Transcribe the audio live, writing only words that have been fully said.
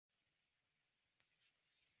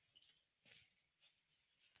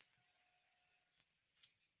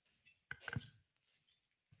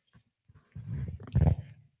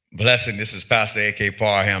Blessing, this is Pastor A.K.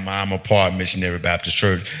 Parham. I'm a part of Missionary Baptist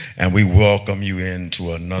Church, and we welcome you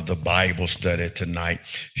into another Bible study tonight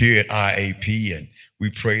here at IAP. And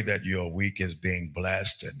we pray that your week is being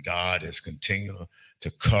blessed and God is continuing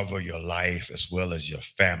to cover your life as well as your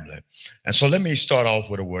family. And so let me start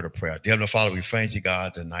off with a word of prayer. Dear Heavenly Father, we thank you,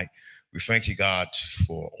 God, tonight. We thank you, God,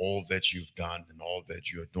 for all that you've done and all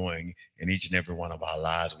that you're doing in each and every one of our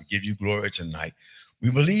lives. We give you glory tonight. We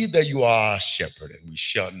believe that you are our shepherd and we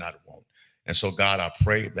shall not want. And so, God, I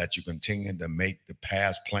pray that you continue to make the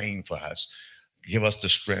path plain for us. Give us the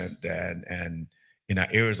strength and in our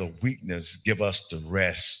areas of weakness, give us the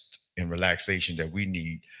rest and relaxation that we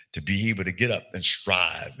need to be able to get up and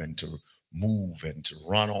strive and to move and to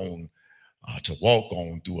run on, to walk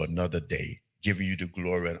on through another day, giving you the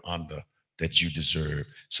glory and honor that you deserve.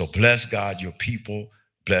 So bless God, your people.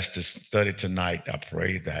 Bless this study tonight. I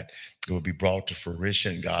pray that it will be brought to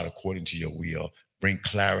fruition, God, according to your will. Bring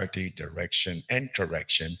clarity, direction, and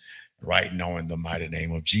correction right now in the mighty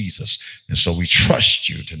name of Jesus. And so we trust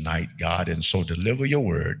you tonight, God. And so deliver your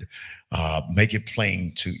word. Make it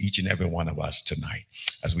plain to each and every one of us tonight.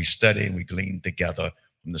 As we study and we glean together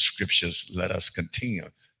from the scriptures, let us continue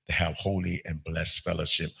to have holy and blessed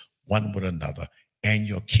fellowship one with another and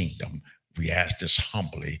your kingdom. We ask this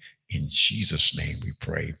humbly in Jesus' name we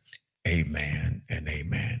pray. Amen and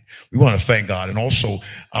amen. We want to thank God. And also,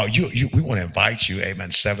 we want to invite you,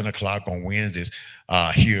 amen, 7 o'clock on Wednesdays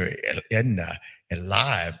here and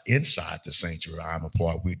live inside the sanctuary. I'm a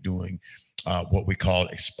part. We're doing what we call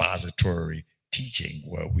expository teaching,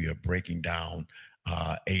 where we are breaking down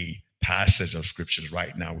a passage of scriptures.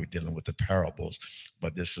 Right now, we're dealing with the parables,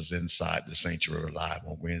 but this is inside the sanctuary live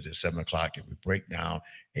on Wednesday at 7 o'clock, and we break down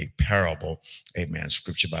a parable, amen,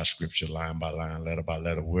 scripture by scripture, line by line, letter by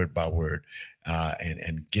letter, word by word,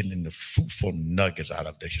 and getting the fruitful nuggets out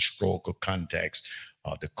of the historical context,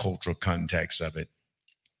 the cultural context of it,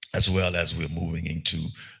 as well as we're moving into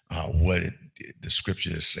the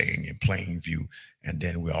scripture is saying in plain view. And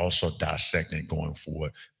then we're also dissecting going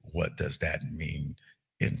forward, what does that mean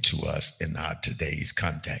into us in our today's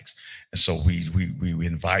context. And so we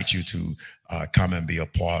invite you to come and be a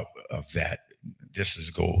part of that.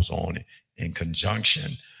 Goes on in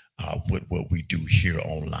conjunction with what we do here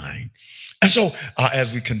online. And so,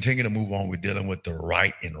 as we continue to move on, we're dealing with the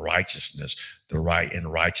right and righteousness. The right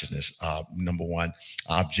and righteousness. Number one,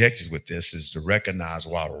 our objectives with this is to recognize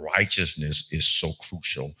why righteousness is so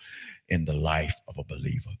crucial in the life of a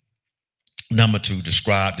believer. Number two,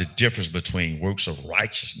 describe the difference between works of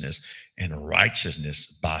righteousness and righteousness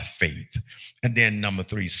by faith. And then number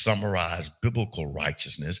three, summarize biblical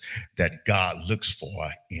righteousness that God looks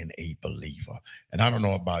for in a believer. And I don't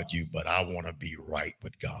know about you, but I want to be right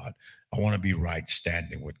with God. I want to be right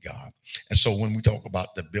standing with God. And so when we talk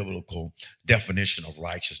about the biblical definition of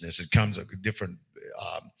righteousness, it comes a different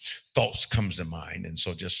thoughts comes to mind. And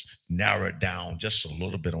so just narrow it down just a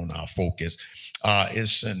little bit on our focus.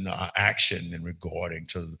 Is an action in regarding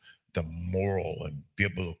to the moral and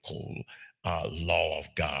biblical law of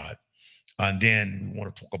God. And then we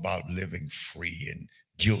want to talk about living free and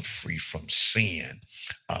guilt free from sin,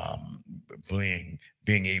 um,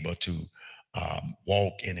 being able to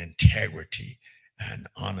walk in integrity and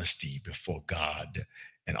honesty before God,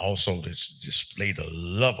 and also to display the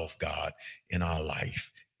love of God in our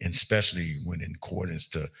life, and especially when in accordance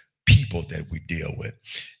to people that we deal with.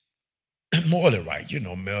 Morally right,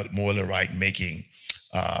 morally right, making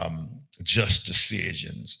just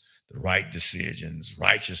decisions, the right decisions,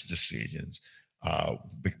 righteous decisions,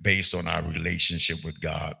 based on our relationship with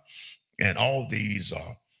God. And all these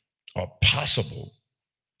are possible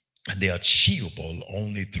and they're achievable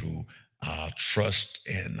only through our trust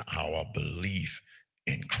and our belief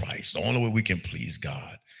in Christ. The only way we can please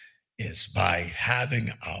God is by having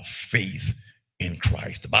our faith in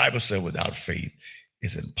Christ. The Bible said without faith,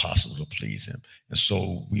 it's impossible to please him. And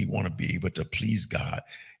so we want to be able to please God,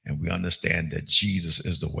 and we understand that Jesus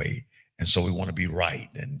is the way. And so we want to be right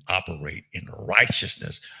and operate in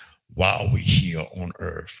righteousness while we're here on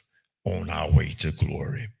earth on our way to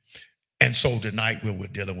glory. And so tonight we're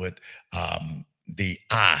dealing with the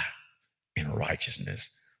I in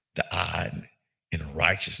righteousness, the I in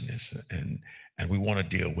righteousness. And we want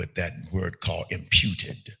to deal with that word called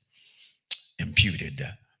imputed. Imputed.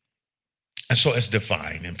 And so it's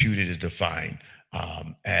defined. Imputed is defined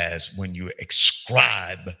as when you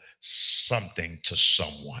ascribe something to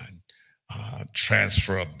someone,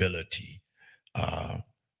 transferability uh,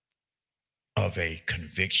 of a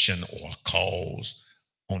conviction or a cause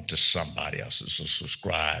onto somebody else. So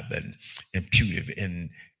subscribe and imputed.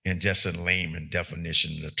 in just a layman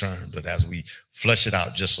definition of the term. But as we flesh it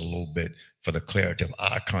out just a little bit for the clarity of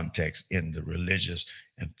our context in the religious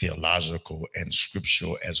and theological and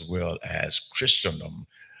scriptural as well as Christendom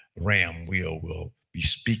realm, will be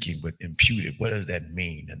speaking with imputed. What does that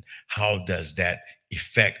mean? And how does that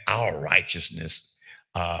affect our righteousness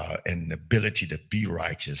and the ability to be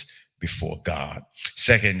righteous before God?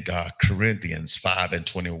 Second Corinthians 5 and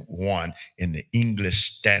 21 in the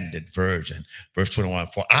English Standard Version, verse 21,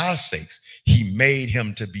 for our sakes, he made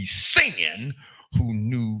him to be sin who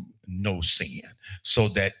knew no sin, so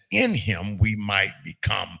that in him we might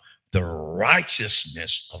become the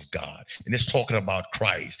righteousness of God. And it's talking about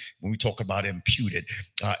Christ. When we talk about imputed,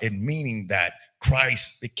 it meaning that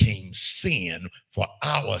Christ became sin for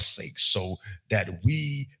our sake, so that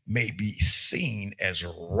we may be seen as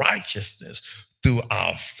righteousness through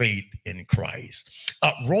our faith in Christ.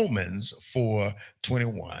 Romans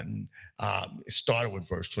 4:21, it started with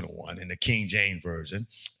verse 21 in the King James Version.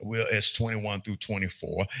 Well, it's 21 through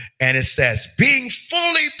 24. And it says, being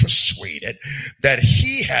fully persuaded that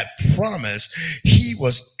he had promised, he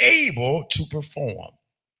was able to perform.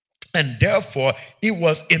 And therefore, it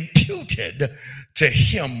was imputed to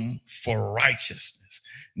him for righteousness.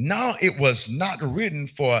 Now it was not written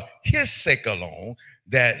for his sake alone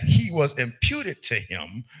that he was imputed to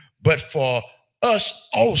him, but for us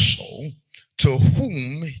also, to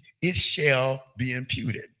whom it shall be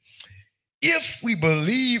imputed. If we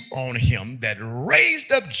believe on him that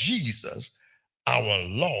raised up Jesus, our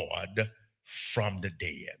Lord, from the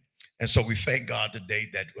dead. And so we thank God today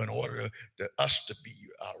that in order to us to be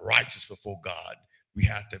righteous before God, we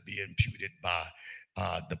have to be imputed by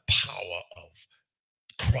the power of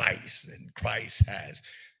Christ. And Christ has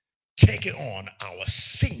taken on our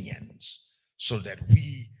sins so that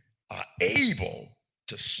we are able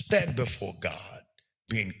to stand before God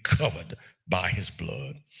being covered by his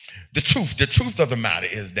blood. The truth of the matter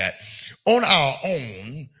is that on our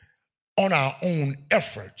own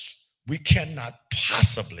efforts, we cannot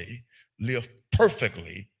possibly live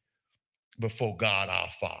perfectly before God our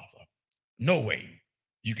Father. No way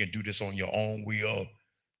you can do this on your own will.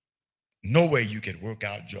 No way you can work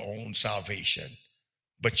out your own salvation,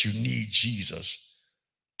 but you need Jesus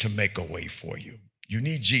to make a way for you. You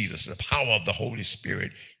need Jesus, the power of the Holy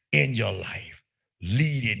Spirit in your life,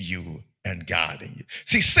 leading you and guiding you.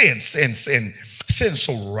 See, sin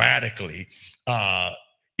so radically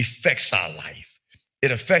affects our life.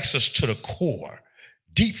 It affects us to the core,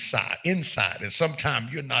 deep side, inside. And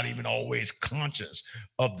sometimes you're not even always conscious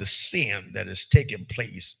of the sin that is taking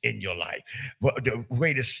place in your life. But the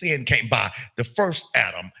way the sin came by, the first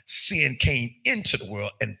Adam, sin came into the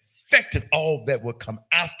world and affected all that would come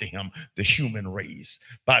after him, the human race.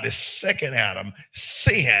 By the second Adam,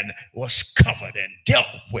 sin was covered and dealt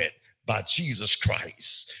with by Jesus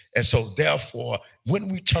Christ. And so therefore, when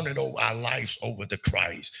we turn our lives over to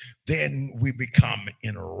Christ, then we become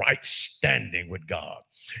in right standing with God.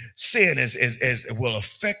 Sin will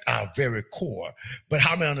affect our very core. But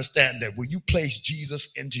how many understand that when you place Jesus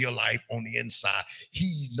into your life on the inside,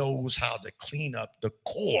 he knows how to clean up the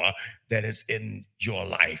core that is in your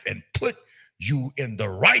life and put you in the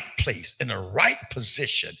right place, in the right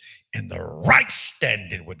position, in the right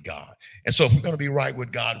standing with God. And so if we're going to be right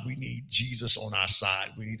with God, we need Jesus on our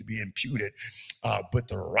side. We need to be imputed with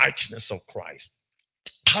the righteousness of Christ.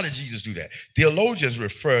 How did Jesus do that? Theologians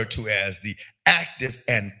refer to as the active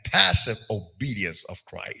and passive obedience of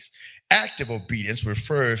Christ. Active obedience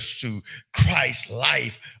refers to Christ's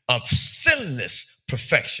life of sinless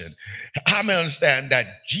perfection. I may understand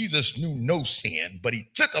that Jesus knew no sin, but he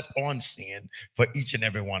took upon sin for each and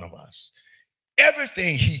every one of us.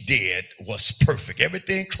 Everything he did was perfect.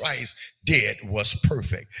 Everything Christ did was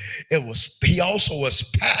perfect. He also was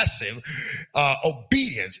passive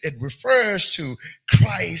obedience. It refers to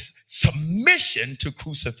Christ's submission to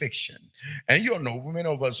crucifixion. And you know, many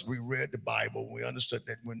of us, we read the Bible, we understood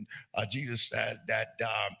that when Jesus said that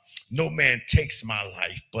no man takes my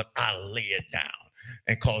life, but I lay it down.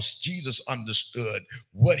 And because Jesus understood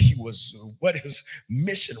what his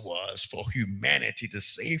mission was for humanity, to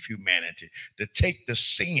save humanity, to take the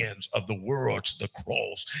sins of the world to the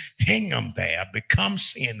cross, hang them there, become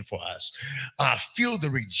sin for us, feel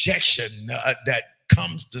the rejection that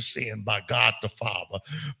comes to sin by God the Father,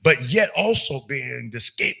 but yet also being the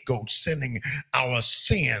scapegoat, sending our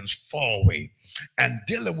sins far away and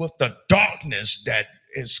dealing with the darkness that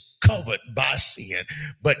is covered by sin.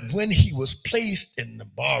 But when he was placed in the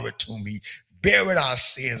borrowed tomb, he buried our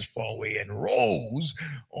sins far away and rose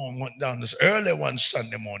on this early one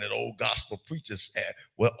Sunday morning. Old gospel preacher said,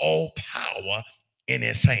 with all power in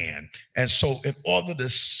his hand. And so in order to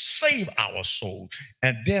save our soul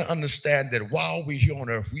and then understand that while we're here on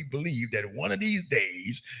earth, we believe that one of these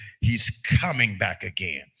days he's coming back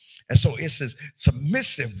again. And so it's his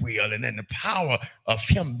submissive will and then the power of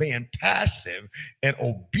him being passive and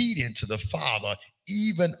obedient to the Father,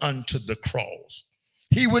 even unto the cross.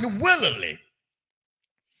 He went willingly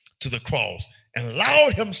to the cross and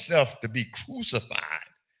allowed himself to be crucified.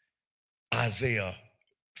 Isaiah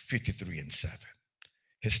 53:7.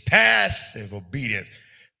 His passive obedience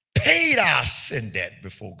paid our sin debt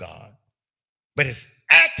before God, but his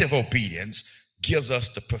active obedience gives us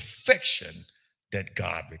the perfection that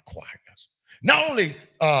God requires. Not only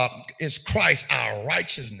is Christ our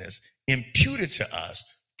righteousness imputed to us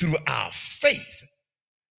through our faith,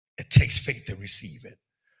 it takes faith to receive it,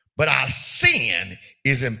 but our sin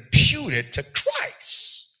is imputed to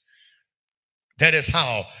Christ. That is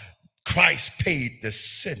how Christ paid the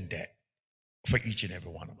sin debt for each and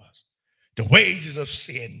every one of us. The wages of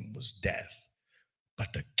sin was death,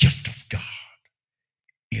 but the gift of God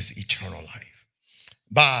is eternal life.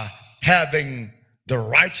 By having the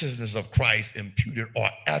righteousness of Christ imputed or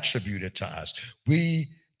attributed to us, we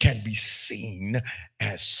can be seen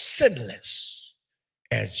as sinless,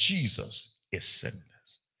 as Jesus is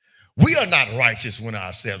sinless. We are not righteous when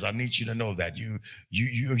ourselves. I need you to know that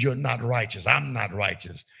you're not righteous. I'm not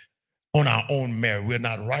righteous on our own merit. We're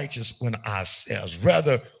not righteous when ourselves.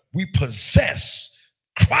 Rather, we possess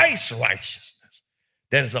Christ's righteousness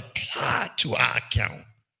that is applied to our account.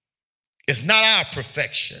 It's not our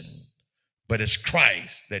perfection, but it's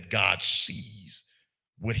Christ that God sees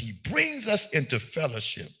when he brings us into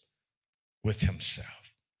fellowship with himself.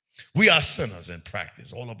 We are sinners in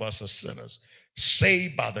practice. All of us are sinners,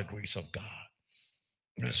 saved by the grace of God.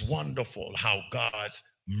 And it's wonderful how God's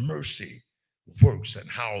mercy works and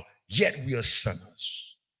how yet we are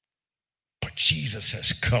sinners. But Jesus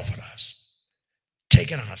has covered us,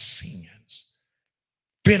 taken our sins,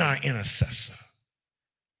 been our intercessor,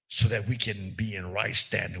 so that we can be in right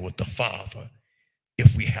standing with the Father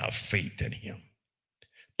if we have faith in him.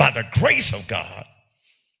 By the grace of God,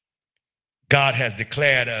 God has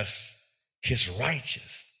declared us his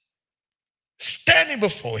righteous, standing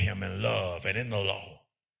before him in love and in the law,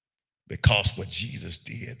 because what Jesus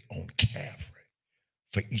did on Calvary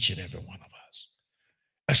for each and every one of us.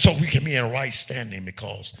 And so we can be in right standing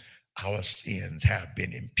because our sins have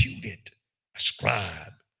been imputed,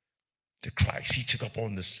 ascribed to Christ. He took up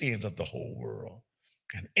on the sins of the whole world.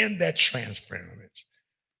 And in that transference,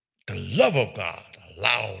 the love of God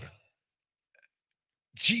allowed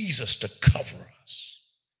Jesus to cover us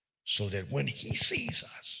so that when he sees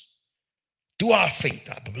us, through our faith,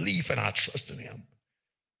 our belief, and our trust in him,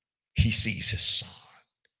 he sees his son.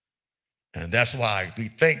 And that's why we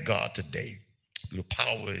thank God today, through the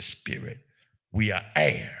power of his spirit, we are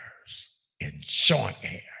heirs and joint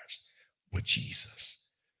heirs with Jesus.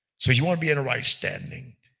 So you want to be in the right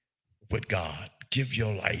standing with God, give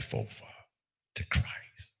your life over to Christ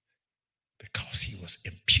because he was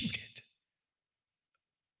imputed.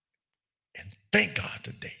 And thank God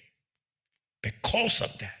today, because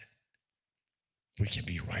of that, we can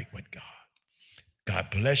be right with God. God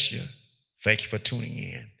bless you. Thank you for tuning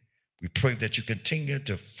in. We pray that you continue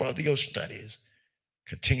to further your studies,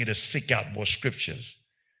 continue to seek out more scriptures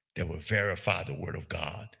that will verify the word of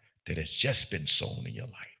God that has just been sown in your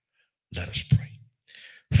life. Let us pray.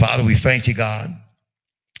 Father, we thank you, God,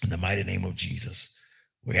 in the mighty name of Jesus.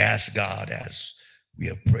 We ask God, as we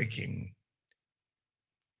are breaking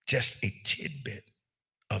just a tidbit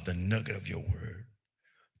of the nugget of your word,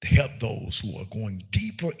 to help those who are going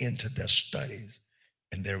deeper into their studies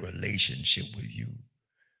and their relationship with you,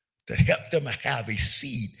 to help them have a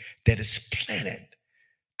seed that is planted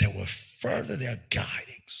that will further their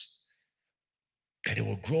guidings, that it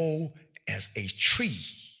will grow as a tree,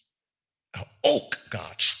 an oak,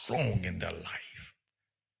 God, strong in their life.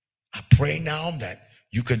 I pray now that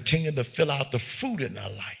you continue to fill out the fruit in their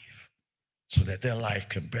life so that their life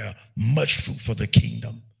can bear much fruit for the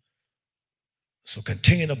kingdom. So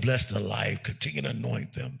continue to bless their life, continue to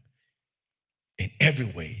anoint them in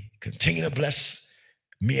every way. Continue to bless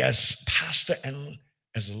me as pastor and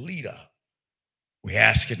as a leader. We're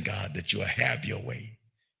asking, God, that you'll have your way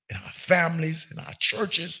in our families, in our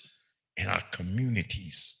churches, in our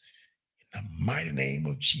communities. In the mighty name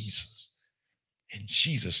of Jesus. In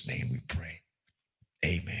Jesus' name we pray.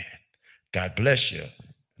 Amen. God bless you,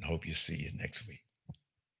 and hope you see you next week.